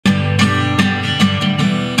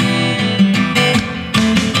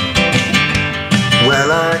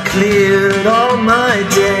cleared all my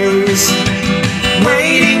days.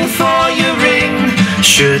 Waiting for your ring,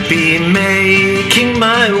 should be making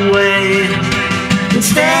my way.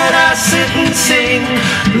 Instead I sit and sing,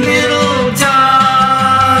 little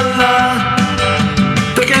Darla,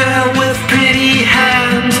 the girl with pretty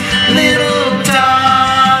hands, little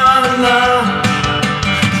Darla.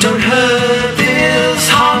 Don't hurt this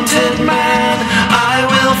haunted man, I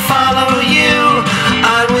will follow you,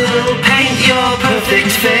 I will paint your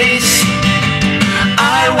perfect face.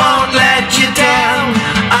 I won't let you down,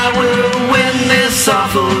 I will win this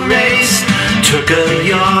awful race. Took a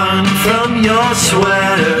yarn from your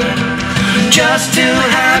sweater just to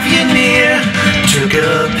have you near. Took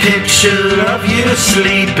a picture of you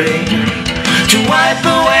sleeping to wipe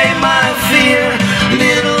away my fear.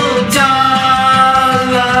 Little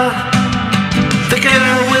Darla, the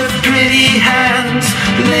girl with pretty hands,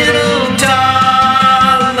 little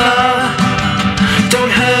Darla.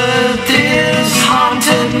 Don't hurt this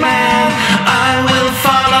haunted man, I will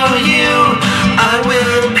follow you, I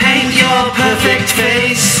will paint your perfect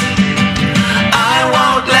face. I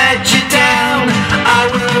won't let you down, I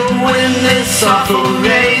will win this awful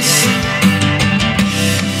race.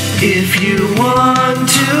 If you want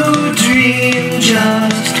to dream,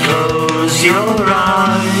 just close your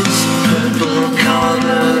eyes.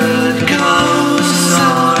 Purple-colored ghosts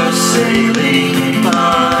are sailing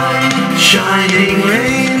by. Shining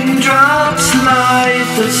raindrops light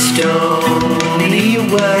the stony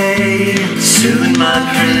way. Soon my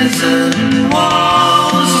prison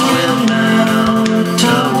walls will melt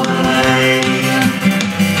away.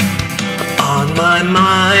 On my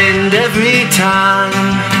mind every time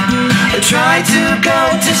I try to go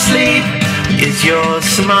to sleep is your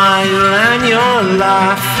smile and your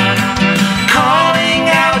laugh, calling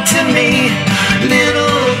out to me,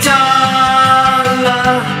 little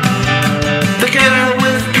Darla, the girl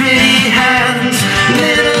with pretty hands,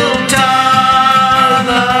 little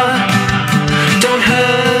Darla. Don't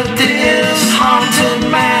hurt this haunted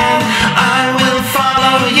man, I will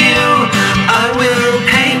follow you, I will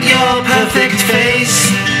paint your perfect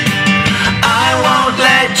face. I won't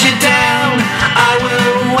let you down, I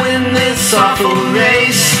will win this awful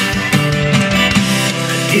race.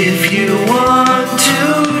 If you want to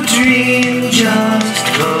dream, just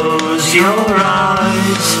close your